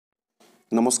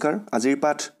নমস্কাৰ আজিৰ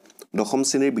পাঠ দশম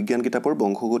শ্ৰেণীৰ বিজ্ঞান কিতাপৰ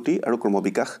বংশগতি আৰু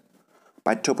ক্ৰমবিকাশ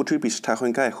পাঠ্যপুথিৰ পৃষ্ঠা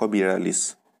সংখ্যা 142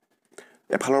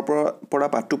 এফালৰ পৰা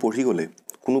পাঠটো পঢ়ি গ'লে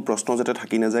কোনো প্ৰশ্ন যাতে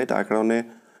থাকি নাযায় তাৰ কাৰণে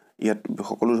ইয়াত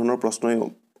সকলো ধৰণৰ প্ৰশ্নই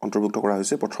অন্তৰ্ভুক্ত কৰা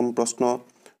হৈছে প্ৰথম প্ৰশ্ন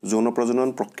যৌন প্ৰজনন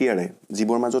প্ৰক্ৰিয়াৰে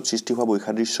জীৱৰ মাজত সৃষ্টি হোৱা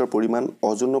বৈসাদৃশ্যৰ পৰিমাণ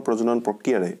অযৌন প্ৰজনন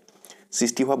প্ৰক্ৰিয়াৰে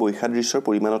সৃষ্টি হোৱা বৈসাদৃশ্যৰ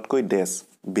পৰিমাণতকৈ ডেছ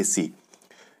বেছি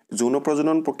যৌন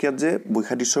প্ৰজনন প্ৰক্ৰিয়াত যে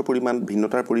বৈসাদৃশ্যৰ পৰিমাণ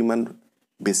ভিন্নতাৰ পৰিমাণ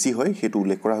বেছি হয় হেতু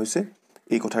উল্লেখ কৰা হৈছে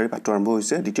এই কথাৰে পাঠ আৰম্ভ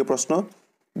হৈছে দ্বিতীয় প্ৰশ্ন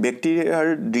ব্যাকটেৰিয়াৰ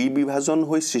দ্বিবিভাজন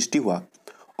হৈ সৃষ্টি হোৱা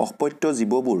অপত্য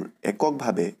জীৱবোৰ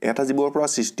এককভাৱে এটা জীৱৰ পৰা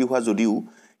সৃষ্টি হোৱা যদিও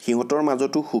সিহঁতৰ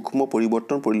মাজতো সূক্ষ্ম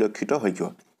পৰিৱৰ্তন পৰিলক্ষিত হয় কিয়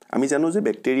আমি জানো যে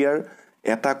ব্যাকটেৰিয়াৰ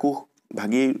এটা কোষ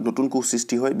ভাগি নতুন কোষ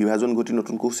সৃষ্টি হয় বিভাজন ঘটি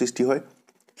নতুন কোষ সৃষ্টি হয়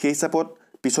সেই হিচাপত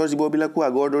পিছৰ জীৱবিলাকো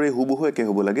আগৰ দৰে হুবহু একে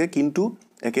হ'ব লাগে কিন্তু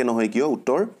একে নহয় কিয়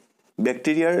উত্তৰ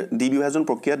ব্যাকটেৰিয়াৰ দ্বিবিভাজন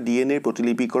প্ৰক্ৰিয়াত ডিএনএৰ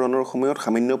প্ৰতিলিপিকৰণৰ সময়ত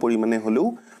সামান্য পৰিমাণে হ'লেও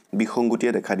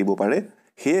বিসংগতিয়ে দেখা দিব পাৰে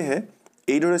সেয়েহে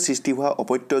এইদৰে সৃষ্টি হোৱা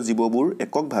অপত্য জীৱবোৰ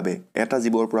এককভাৱে এটা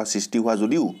জীৱৰ পৰা সৃষ্টি হোৱা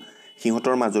যদিও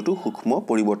সিহঁতৰ মাজতো সূক্ষ্ম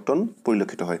পৰিৱৰ্তন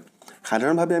পৰিলক্ষিত হয়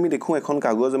সাধাৰণভাৱে আমি দেখোঁ এখন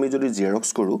কাগজ আমি যদি জেৰক্স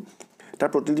কৰোঁ তাৰ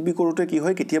প্ৰতিলিপি কৰোঁতে কি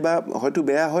হয় কেতিয়াবা হয়তো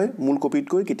বেয়া হয় মূল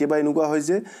কপিতকৈ কেতিয়াবা এনেকুৱা হয়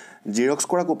যে জেৰক্স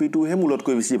কৰা কপিটোহে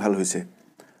মূলতকৈ বেছি ভাল হৈছে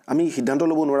আমি সিদ্ধান্ত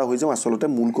ল'ব নোৱাৰা হৈ যাওঁ আচলতে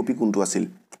মূল কপি কোনটো আছিল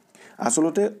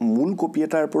আচলতে মূল কপি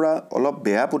এটাৰ পৰা অলপ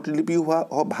বেয়া প্ৰতিলিপি হোৱা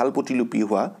ভাল প্ৰতিলিপি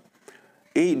হোৱা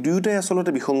এই দুয়োটাই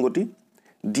আচলতে বিসংগতি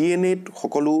ডিএনএত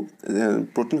সকলো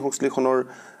প্ৰটিন সংশ্লেষণৰ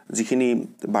যিখিনি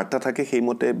বাৰ্তা থাকে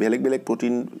সেইমতে বেলেগ বেলেগ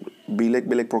প্ৰটিন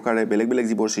বেলেগ প্ৰকাৰে বেলেগ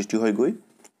জীৱৰ সৃষ্টি হয় গৈ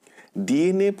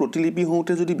ডিএনএ প্ৰতিলিপি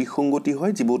হওঁতে যদি বিসংগতি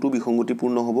হয় জীৱটো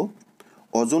বিসংগতিপূৰ্ণ হ'ব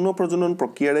অযৌন প্ৰজনন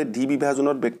প্ৰক্ৰিয়াৰে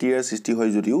দ্বিবিভাজনত ব্যাকটেৰিয়াৰ সৃষ্টি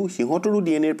হয় যদিও সিহঁতৰো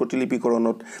ডিএনএৰ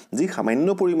প্ৰতিলিপিকৰণত যি সামান্য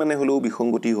পৰিমাণে হ'লেও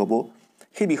বিসংগতি হ'ব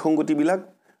সেই বিসংগতিবিলাক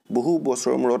বহু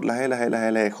বছৰৰ মূৰত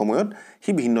লাহে সময়ত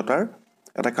সেই ভিন্নতাৰ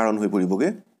এটা কাৰণ হৈ পৰিবগে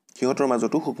সিহঁতৰ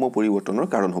মাজতো সূক্ষ্ম পৰিৱৰ্তনৰ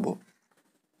কাৰণ হ'ব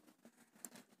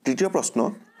তৃতীয় প্ৰশ্ন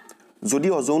যদি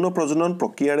অযৌন প্ৰজনন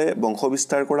প্ৰক্ৰিয়াৰে বংশ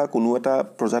বিস্তাৰ কৰা কোনো এটা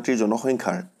প্ৰজাতিৰ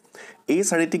জনসংখ্যাৰ এই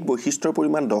চাৰিত্ৰিক বৈশিষ্ট্যৰ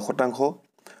পৰিমাণ 10%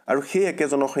 আৰু সেই একে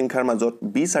জনসংখ্যাৰ মাজত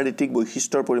বি চাৰিত্ৰিক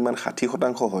বৈশিষ্ট্যৰ পৰিমাণ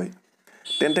 60% হয়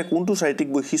তেন্তে কোনটো চাৰিত্ৰিক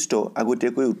বৈশিষ্ট্য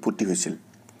আগতীয়াকৈ উৎপত্তি হৈছিল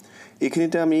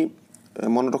এইখিনিতে আমি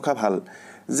মনত ৰখা ভাল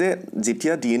যে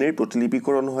যেতিয়া ডিএনএৰ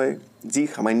প্ৰতিলিপিকৰণ হয় যি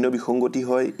সামান্য বিসংগতি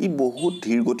হয় ই বহুত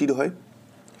ধীৰ গতিত হয়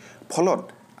ফলত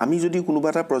আমি যদি কোনোবা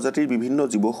এটা প্ৰজাতিৰ বিভিন্ন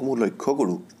জীৱসমূহ লক্ষ্য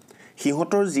কৰোঁ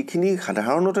সিহঁতৰ যিখিনি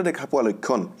সাধাৰণতে দেখা পোৱা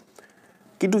লক্ষণ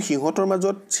কিন্তু সিহঁতৰ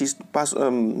মাজত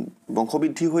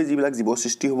বংশবৃদ্ধি হৈ যিবিলাক জীৱ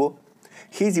সৃষ্টি হ'ব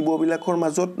সেই জীৱবিলাকৰ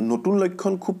মাজত নতুন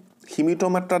লক্ষণ খুব সীমিত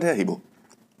মাত্ৰাতহে আহিব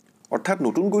অৰ্থাৎ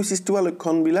নতুনকৈ সৃষ্টি হোৱা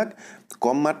লক্ষণবিলাক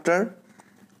কম মাত্ৰাৰ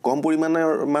কম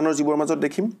পৰিমাণৰ জীৱৰ মাজত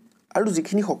দেখিম আৰু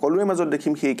যিখিনি সকলোৰে মাজত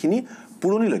দেখিম সেইখিনি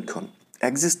পুৰণি লক্ষণ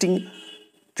এক্সিষ্টিং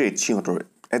ট্ৰেইটছ সিহঁতৰ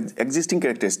এক্সিষ্টিং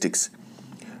কেৰেক্টাৰিষ্টিক্স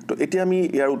তো এতিয়া আমি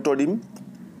ইয়াৰ উত্তৰ দিম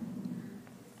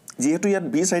যিহেতু ইয়াত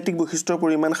বি চাৰিত্ৰিক বৈশিষ্ট্যৰ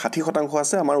পৰিমাণ 60%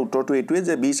 আছে আমাৰ উত্তৰটো এইটোৱে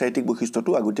যে বি চাৰিত্ৰিক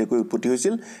বৈশিষ্ট্যটো আগতীয়াকৈ উৎপত্তি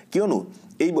হৈছিল কিয়নো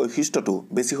এই বৈশিষ্ট্যটো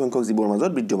বেছি সংখ্যক জীৱৰ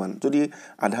মাজত বিদ্যমান যদি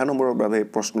আধা নম্বৰৰ বাবে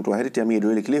প্ৰশ্নটো আহে তেতিয়া আমি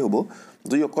এইদৰে লিখিলেই হ'ব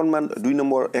যদি অকণমান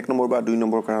 1 নম্বৰ বা 2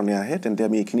 নম্বৰ কাৰণে আহে তেন্তে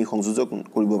আমি এইখিনি সংযোজন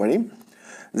কৰিব পাৰিম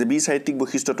যে বি চাৰিত্ৰিক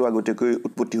বৈশিষ্ট্যটো আগতীয়াকৈ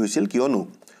উৎপত্তি হৈছিল কিয়নো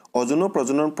অযৌন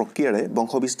প্ৰজনন প্ৰক্ৰিয়াৰে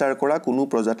বংশ বিস্তাৰ কৰা কোনো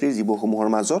প্ৰজাতিৰ জীৱসমূহৰ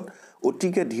মাজত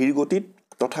অতিকে ধীৰ গতিত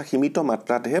তথা সীমিত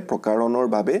মাত্ৰাতহে প্ৰকাৰণৰ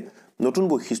বাবে নতুন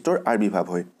বৈশিষ্ট্যৰ আবিৰ্ভাৱ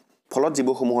হয় ফলত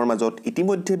জীৱসমূহৰ মাজত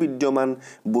ইতিমধ্যে বিদ্যমান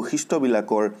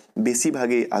বৈশিষ্ট্যবিলাকৰ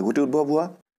বেছিভাগেই আগতে উদ্ভৱ হোৱা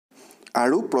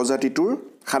আৰু প্ৰজাতিটোৰ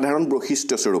সাধাৰণ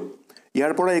বৈশিষ্ট্যস্বৰূপ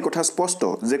ইয়াৰ পৰা এই কথা স্পষ্ট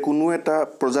যে কোনো এটা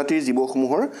প্ৰজাতিৰ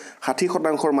জীৱসমূহৰ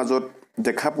 60%ৰ মাজত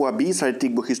দেখা পোৱা বি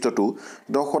চাৰিত্ৰিক বৈশিষ্ট্যটো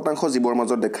 10% জীৱৰ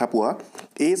মাজত দেখা পোৱা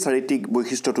এই চাৰিত্ৰিক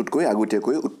বৈশিষ্ট্যটোতকৈ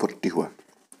আগতীয়াকৈ উৎপত্তি হোৱা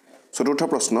চতুৰ্থ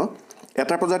প্ৰশ্ন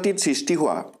এটা প্ৰজাতিত সৃষ্টি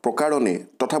হোৱা প্ৰকাৰণে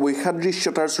তথা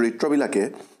বৈসাদৃশ্যতাৰ চৰিত্ৰবিলাকে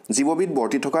জীৱবিধ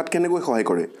বৰ্তি থকাত কেনেকৈ সহায়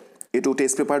কৰে এইটো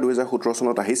টেষ্ট পেপাৰ 2017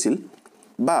 চনত আহিছিল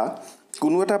বা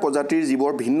কোনো এটা প্ৰজাতিৰ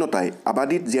জীৱৰ ভিন্নতাই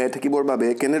আবাদীত জীয়াই থাকিবৰ বাবে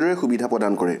কেনেদৰে সুবিধা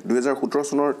প্ৰদান কৰে 2017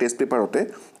 চনৰ টেষ্ট পেপাৰতে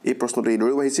এই প্ৰশ্নটো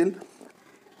এইদৰেও আহিছিল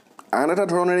আন এটা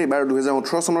ধৰণেৰে এবাৰ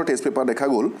 2018 চনৰ টেষ্ট পেপাৰ দেখা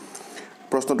গ'ল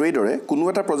প্ৰশ্নটো এইদৰে কোনো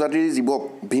এটা প্ৰজাতিৰ জীৱক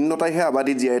ভিন্নতাইহে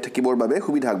আবাদীত জীয়াই থাকিবৰ বাবে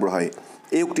সুবিধা আগবঢ়ায়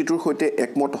এই উক্তিটোৰ সৈতে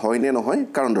একমত হয় নে নহয়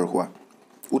কাৰণ দৰ্শোৱা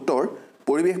উত্তৰ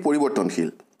পৰিৱেশ পৰিৱৰ্তনশীল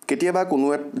কেতিয়াবা কোনো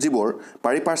এক জীৱৰ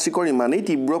পাৰিপাৰ্শ্বিকৰ ইমানেই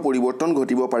তীব্ৰ পৰিৱৰ্তন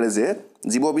ঘটিব পাৰে যে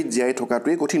জীৱবিধ জীয়াই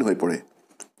থকাটোৱে কঠিন হৈ পৰে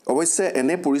অৱশ্যে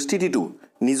এনে পৰিস্থিতিটো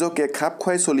নিজকে খাপ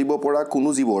খুৱাই চলিব পৰা কোনো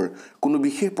জীৱৰ কোনো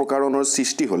বিশেষ প্ৰকাৰণৰ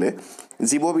সৃষ্টি হ'লে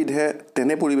জীৱবিধে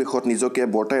তেনে পৰিৱেশত নিজকে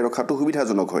বৰ্তাই ৰখাটো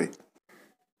সুবিধাজনক হয়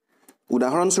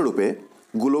উদাহৰণস্বৰূপে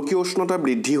গোলকীয় উষ্ণতা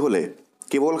বৃদ্ধি হ'লে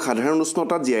কেৱল সাধাৰণ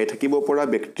উষ্ণতাত জীয়াই থাকিব পৰা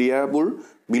বেক্টেৰিয়াবোৰ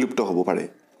বিলুপ্ত হ'ব পাৰে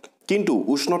কিন্তু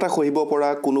উষ্ণতা সহিব পৰা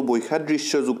কোনো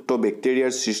বৈসাদৃশ্যযুক্ত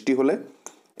বেক্টেৰিয়াৰ সৃষ্টি হ'লে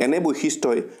এনে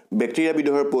বৈশিষ্ট্যই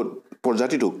বেক্টেৰিয়াবিধৰ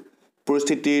প্ৰজাতিটোক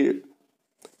পৰিস্থিতিৰ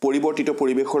পৰিৱৰ্তিত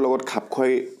পৰিৱেশৰ লগত খাপ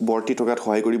খুৱাই বৰ্তি থকাত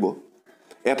সহায় কৰিব।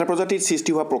 এটা প্ৰজাতিত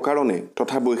সৃষ্টি হোৱা প্ৰকাৰণে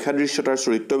তথা বৈসাদৃশ্যতাৰ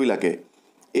চৰিত্ৰবিলাকে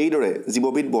এইদৰে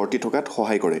জীৱবিধ বৰ্তি থকাত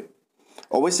সহায় কৰে।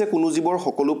 অৱশ্যে কোনো জীৱৰ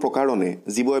সকলো প্ৰকাৰণে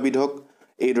জীৱ এবিধক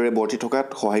এইদৰে বৰ্তি থকাত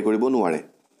সহায় কৰিব নোৱাৰে।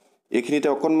 এইখিনিতে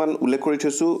অকণমান উল্লেখ কৰি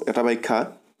থৈছোঁ, এটা ব্যাখ্যা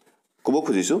ক'ব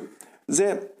খুজিছোঁ যে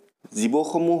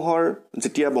জীৱসমূহৰ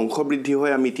যেতিয়া বংশবৃদ্ধি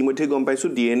হয় আমি ইতিমধ্যে গম পাইছোঁ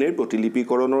ডিএনএৰ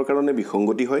প্ৰতিলিপিকৰণৰ কাৰণে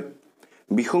বিসংগতি হয়।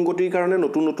 বিসংগতিৰ কাৰণে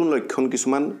নতুন নতুন লক্ষণ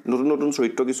কিছুমান, নতুন নতুন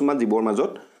চৰিত্ৰ কিছুমান জীৱৰ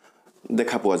মাজত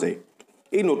দেখা পোৱা যায়।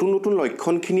 এই নতুন নতুন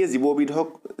লক্ষণখিনিয়ে জীৱবিধক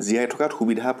জীয়াই থকাত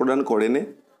সুবিধা প্ৰদান কৰেনে?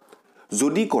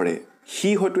 যদি কৰে, সি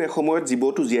হয়তো এসময়ত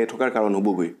জীৱটো জীয়াই থকাৰ কাৰণ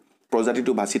হ'বগৈ,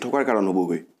 প্ৰজাতিটো বাচি থকাৰ কাৰণ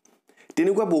হ'বগৈ।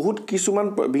 তেনেকুৱা বহুত কিছুমান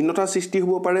ভিন্নতাৰ সৃষ্টি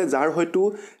হ'ব পাৰে যাৰ হয়তো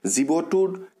জীৱটোৰ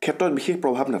ক্ষেত্ৰত বিশেষ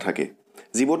প্ৰভাৱ নাথাকে,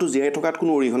 জীৱটো জীয়াই থকাত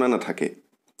কোনো অৰিহণা নাথাকে,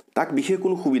 তাক বিশেষ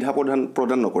কোনো সুবিধা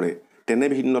প্ৰদান নকৰে। তেনে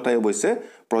ভিন্নতাই অৱশ্যে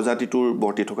প্ৰজাতিটোৰ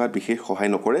বৰ্তি থকাত বিশেষ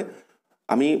সহায় নকৰে।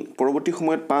 আমি পৰৱৰ্তী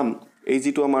সময়ত পাম এই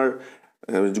যিটো আমাৰ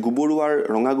গোবৰুৱাৰ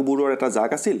ৰঙা গোবৰুৱাৰ এটা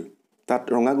জাক আছিল, তাত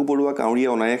ৰঙা গোবৰুৱা কাউৰীয়ে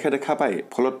অনায়াসে দেখা পায়,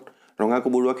 ফলত ৰঙা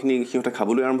গোবৰুৱাখিনি সিহঁতে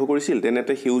খাবলৈ আৰম্ভ কৰিছিল।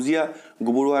 তেনেতে সেউজীয়া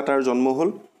গোবৰুৱা এটাৰ জন্ম হ'ল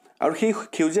আৰু সেই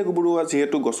সেউজীয়া গোবৰুৱা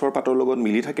যিহেতু গছৰ পাতৰ লগত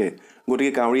মিলি থাকে,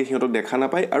 গতিকে কাউৰীয়ে সিহঁতক দেখা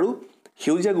নাপায় আৰু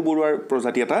সেউজীয়া গোবৰুৱাৰ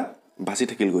প্ৰজাতি এটা বাচি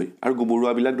থাকিলগৈ আৰু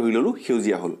গোবৰুৱাবিলাক ধৰি ল'লোঁ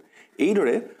সেউজীয়া হ'ল।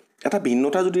 এইদৰে এটা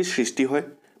ভিন্নতা যদি সৃষ্টি হয়,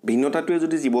 ভিন্নতাটোৱে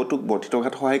যদি জীৱটোক বৰ্তি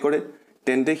থকাত সহায় কৰে,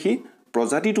 তেন্তে সি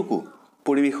প্ৰজাতিটোকো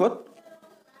পৰিৱেশত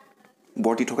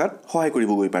বৰ্তি থকাত সহায়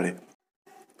কৰিবগৈ পাৰে।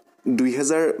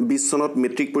 2020 চনত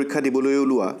মেট্ৰিক পৰীক্ষা দিবলৈ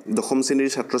ওলোৱা 10ম শ্ৰেণীৰ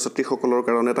ছাত্ৰ ছাত্ৰীসকলৰ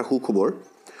কাৰণে এটা সুখবৰ।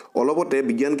 অলপতে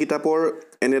বিজ্ঞান কিতাপৰ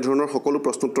এনেধৰণৰ সকলো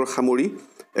প্ৰশ্নোত্তৰ সামৰি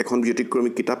এখন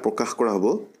ব্যতিক্ৰমী কিতাপ প্ৰকাশ কৰা হ'ব।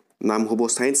 নাম হ'ব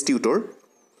ছায়েন্স টিউটৰ।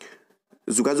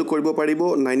 যোগাযোগ কৰিব পাৰিব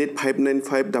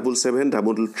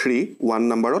 9859577331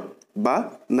 নম্বৰত বা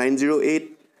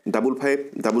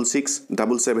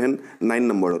 9085566779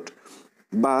 নম্বৰত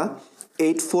বা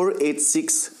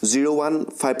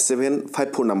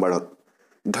 8486015754 নম্বৰত।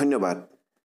 ধন্যবাদ।